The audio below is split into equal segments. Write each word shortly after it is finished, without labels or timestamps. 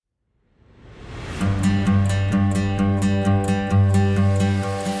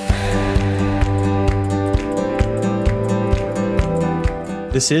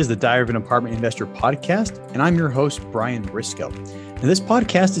This is the Diary of an Apartment Investor podcast, and I'm your host, Brian Briscoe. Now, this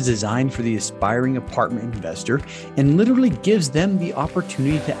podcast is designed for the aspiring apartment investor and literally gives them the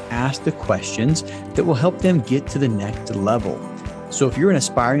opportunity to ask the questions that will help them get to the next level. So if you're an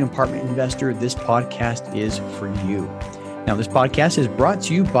aspiring apartment investor, this podcast is for you. Now, this podcast is brought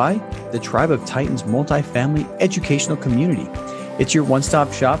to you by the Tribe of Titans multifamily educational community. It's your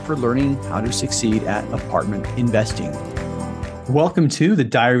one-stop shop for learning how to succeed at apartment investing. Welcome to the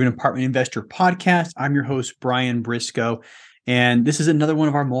Diary of an Apartment Investor podcast. I'm your host, Brian Briscoe, and this is another one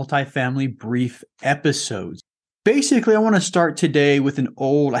of our multifamily brief episodes. Basically, I want to start today with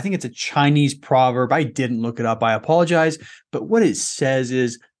I think it's a Chinese proverb. I didn't look it up. I apologize. But what it says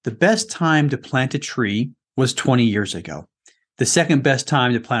is the best time to plant a tree was 20 years ago. The second best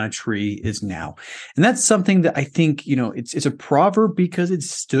time to plant a tree is now. And that's something that I think, it's a proverb because it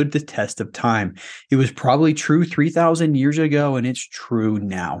stood the test of time. It was probably true 3,000 years ago, and it's true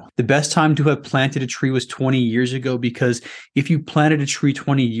now. The best time to have planted a tree was 20 years ago, because if you planted a tree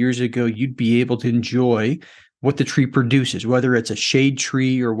 20 years ago, you'd be able to enjoy what the tree produces, whether it's a shade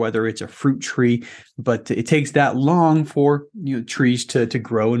tree or whether it's a fruit tree. But it takes that long for trees to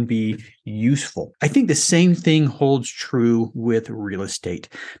grow and be useful. I think the same thing holds true with real estate.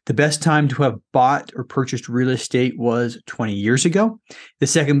 The best time to have bought or purchased real estate was 20 years ago. The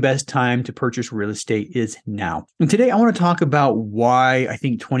second best time to purchase real estate is now. And today I want to talk about why I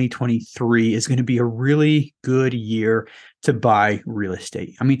think 2023 is going to be a really good year to buy real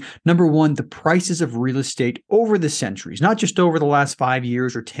estate. I mean, number one, the prices of real estate over the centuries, not just over the last 5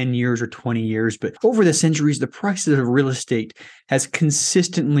 years or 10 years or 20 years, but over the centuries, the prices of real estate has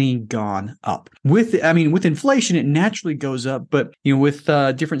consistently gone up. With inflation, it naturally goes up, but with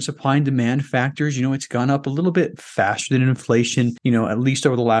different supply and demand factors, it's gone up a little bit faster than inflation, at least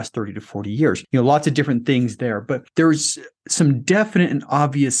over the last 30 to 40 years. Lots of different things there, but there's some definite and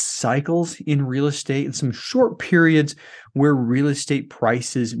obvious cycles in real estate and some short periods where real estate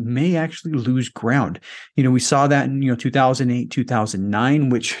prices may actually lose ground. We saw that in 2008, 2009,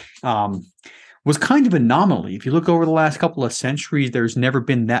 which was kind of an anomaly. If you look over the last couple of centuries, there's never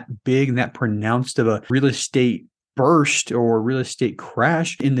been that big and that pronounced of a real estate burst or real estate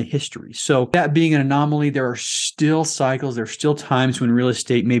crash in the history. So that being an anomaly, there are still cycles. There are still times when real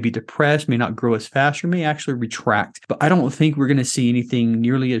estate may be depressed, may not grow as fast, or may actually retract. But I don't think we're going to see anything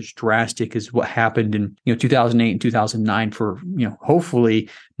nearly as drastic as what happened in 2008 and 2009 for hopefully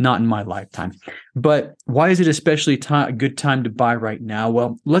not in my lifetime. But why is it especially a good time to buy right now?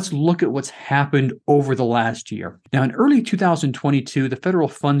 Well, let's look at what's happened over the last year. Now, in early 2022, the federal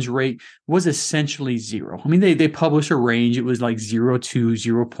funds rate was essentially zero. I mean, they published a range. It was like 0 to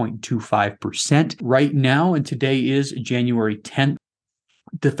 0.25%. Right now, and today is January 10th,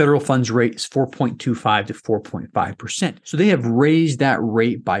 the federal funds rate is 4.25 to 4.5%. So they have raised that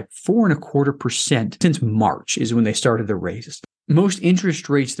rate by 4.25% since March is when they started the raises. Most interest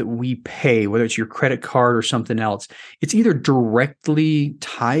rates that we pay, whether it's your credit card or something else, it's either directly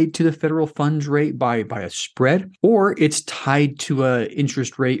tied to the federal funds rate by a spread, or it's tied to an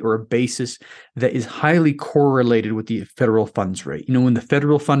interest rate or a basis that is highly correlated with the federal funds rate. When the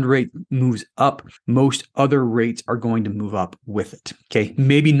federal fund rate moves up, most other rates are going to move up with it. Okay,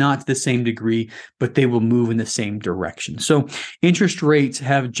 maybe not to the same degree, but they will move in the same direction. So interest rates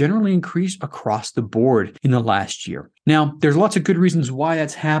have generally increased across the board in the last year. Now, there's lots of good reasons why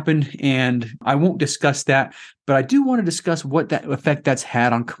that's happened, and I won't discuss that, but I do want to discuss what that effect that's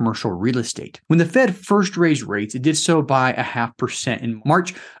had on commercial real estate. When the Fed first raised rates, it did so by 0.5% in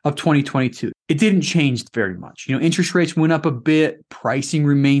March of 2022. It didn't change very much. Interest rates went up a bit, pricing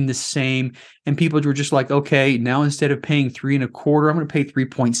remained the same, and people were just like, okay, now instead of paying 3.25%, I'm going to pay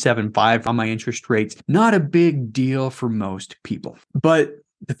 3.75 on my interest rates. Not a big deal for most people. But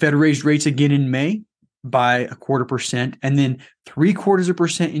the Fed raised rates again in May by 0.25%, and then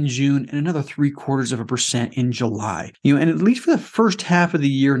 0.75% in June, and another 0.75% in July. And at least for the first half of the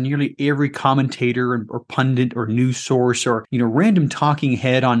year, nearly every commentator or pundit or news source or random talking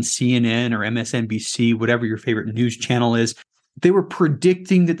head on CNN or MSNBC, whatever your favorite news channel is, they were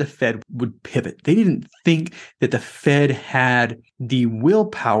predicting that the Fed would pivot. They didn't think that the Fed had the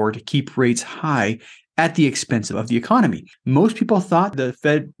willpower to keep rates high at the expense of the economy. Most people thought the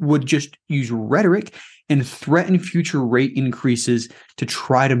Fed would just use rhetoric and threaten future rate increases to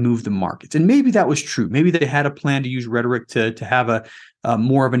try to move the markets. And maybe that was true. Maybe they had a plan to use rhetoric to have a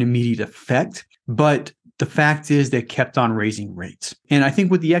more of an immediate effect. But the fact is they kept on raising rates. And I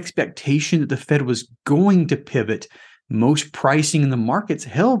think with the expectation that the Fed was going to pivot, most pricing in the markets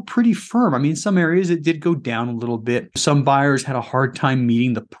held pretty firm. I mean, some areas it did go down a little bit. Some buyers had a hard time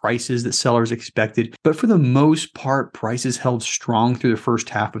meeting the prices that sellers expected, but for the most part, prices held strong through the first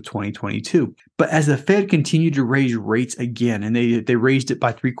half of 2022. But as the Fed continued to raise rates again, and they raised it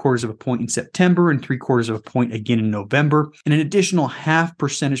by 0.75 of a point in September and 0.75 of a point again in November, and an additional 0.5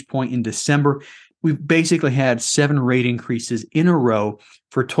 percentage point in December, we've basically had 7 rate increases in a row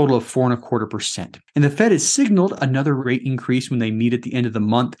for a total of 4.25%. And the Fed has signaled another rate increase when they meet at the end of the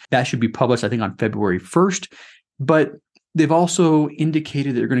month. That should be published, I think, on February 1st. But they've also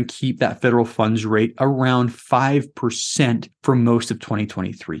indicated that they're going to keep that federal funds rate around 5% for most of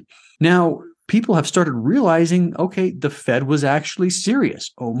 2023. Now, people have started realizing, okay, the Fed was actually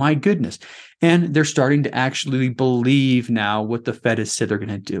serious. Oh my goodness. And they're starting to actually believe now what the Fed has said they're going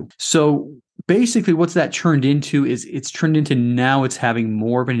to do. So basically what's that turned into is it's turned into now it's having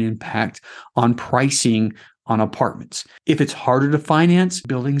more of an impact on pricing on apartments. If it's harder to finance,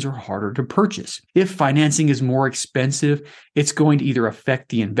 buildings are harder to purchase. If financing is more expensive, it's going to either affect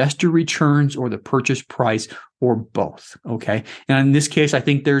the investor returns or the purchase price or both. Okay. And in this case, I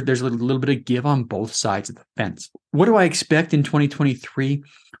think there's a little bit of give on both sides of the fence. What do I expect in 2023?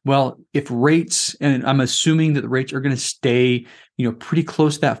 Well, if rates, and I'm assuming that the rates are going to stay, pretty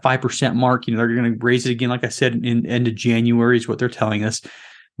close to that 5% mark, they're going to raise it again, like I said, in end of January is what they're telling us.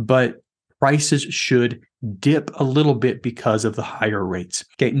 But prices should dip a little bit because of the higher rates.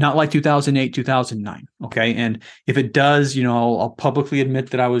 Okay, not like 2008, 2009. Okay, and if it does, I'll publicly admit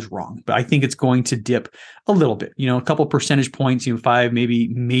that I was wrong, but I think it's going to dip a little bit. A couple percentage points, 5,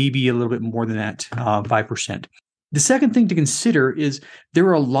 maybe a little bit more than that, 5%. The second thing to consider is there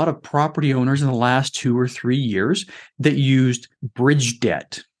were a lot of property owners in the last 2 or 3 years that used bridge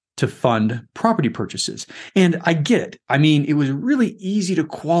debt to fund property purchases. And I get it. I mean, it was really easy to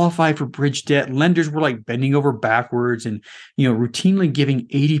qualify for bridge debt. Lenders were like bending over backwards and, routinely giving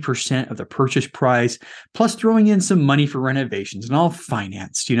 80% of the purchase price, plus throwing in some money for renovations and all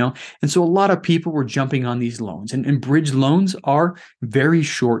financed, And so a lot of people were jumping on these loans. And bridge loans are very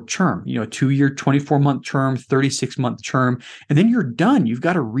short term, 2-year, 24-month term, 36-month term, and then you're done. You've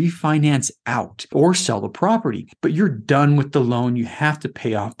got to refinance out or sell the property, but you're done with the loan. You have to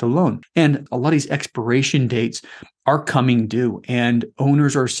pay off the loan. And a lot of these expiration dates are coming due, and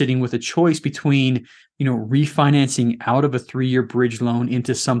owners are sitting with a choice between, refinancing out of a 3-year bridge loan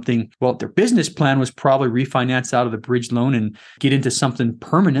into something. Well, their business plan was probably refinance out of the bridge loan and get into something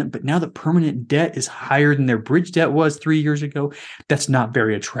permanent. But now the permanent debt is higher than their bridge debt was 3 years ago. That's not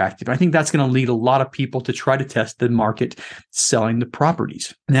very attractive. I think that's going to lead a lot of people to try to test the market selling the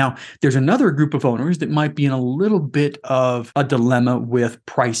properties. Now, there's another group of owners that might be in a little bit of a dilemma with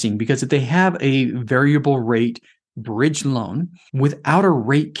pricing, because if they have a variable rate bridge loan without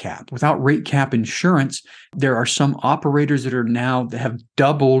rate cap insurance, there are some operators that have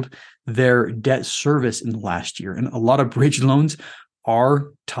doubled their debt service in the last year. And a lot of bridge loans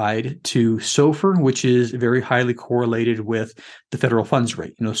are tied to SOFR, which is very highly correlated with the federal funds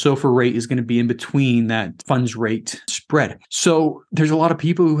rate. SOFR rate is going to be in between that funds rate spread. So there's a lot of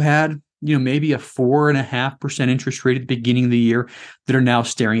people who had maybe a 4.5% interest rate at the beginning of the year that are now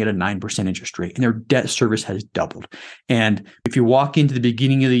staring at a 9% interest rate, and their debt service has doubled. And if you walk into the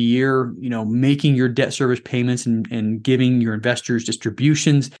beginning of the year, making your debt service payments and giving your investors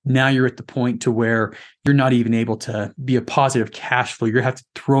distributions, now you're at the point to where you're not even able to be a positive cash flow. You're going to have to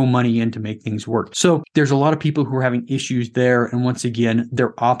throw money in to make things work. So there's a lot of people who are having issues there. And once again,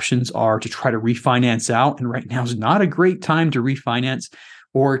 their options are to try to refinance out. And right now is not a great time to refinance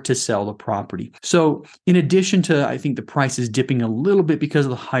or to sell the property. So in addition to, I think the price is dipping a little bit because of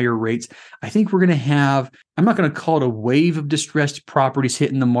the higher rates, I think we're going to have, I'm not going to call it a wave of distressed properties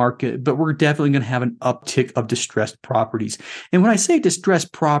hitting the market, but we're definitely going to have an uptick of distressed properties. And when I say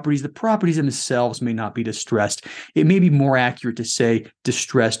distressed properties, the properties themselves may not be distressed. It may be more accurate to say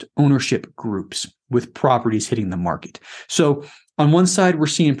distressed ownership groups with properties hitting the market. So on one side, we're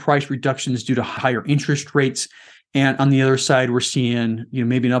seeing price reductions due to higher interest rates. And on the other side, we're seeing,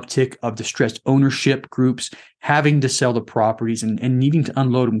 maybe an uptick of distressed ownership groups having to sell the properties and needing to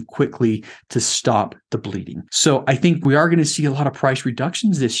unload them quickly to stop the bleeding. So I think we are going to see a lot of price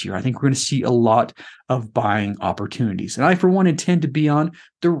reductions this year. I think we're going to see a lot of buying opportunities. And I, for one, intend to be on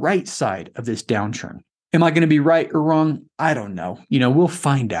the right side of this downturn. Am I going to be right or wrong? I don't know. We'll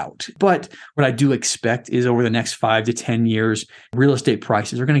find out. But what I do expect is over the next 5 to 10 years, real estate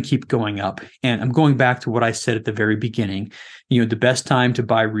prices are going to keep going up. And I'm going back to what I said at the very beginning. The best time to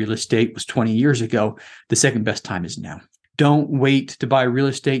buy real estate was 20 years ago. The second best time is now. Don't wait to buy real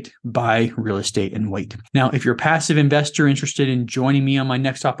estate. Buy real estate and wait. Now, if you're a passive investor interested in joining me on my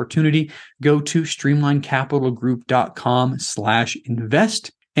next opportunity, go to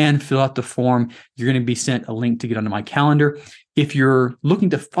streamlinecapitalgroup.com/invest and fill out the form. You're going to be sent a link to get onto my calendar. If you're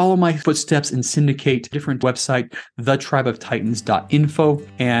looking to follow my footsteps and syndicate, different website, thetribeoftitans.info,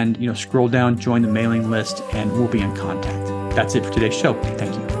 and scroll down, join the mailing list, and we'll be in contact. That's it for today's show.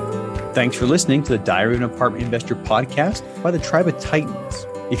 Thank you. Thanks for listening to the Diary of an Apartment Investor podcast by the Tribe of Titans.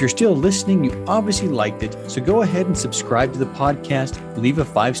 If you're still listening, you obviously liked it, so go ahead and subscribe to the podcast, leave a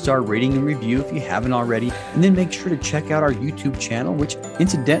 5-star rating and review if you haven't already, and then make sure to check out our YouTube channel, which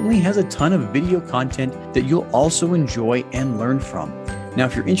incidentally has a ton of video content that you'll also enjoy and learn from. Now,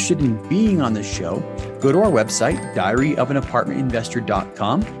 if you're interested in being on the show, go to our website,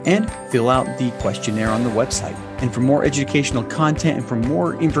 diaryofanapartmentinvestor.com, and fill out the questionnaire on the website. And for more educational content and for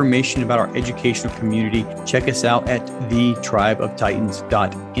more information about our educational community, check us out at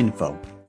thetribeoftitans.info.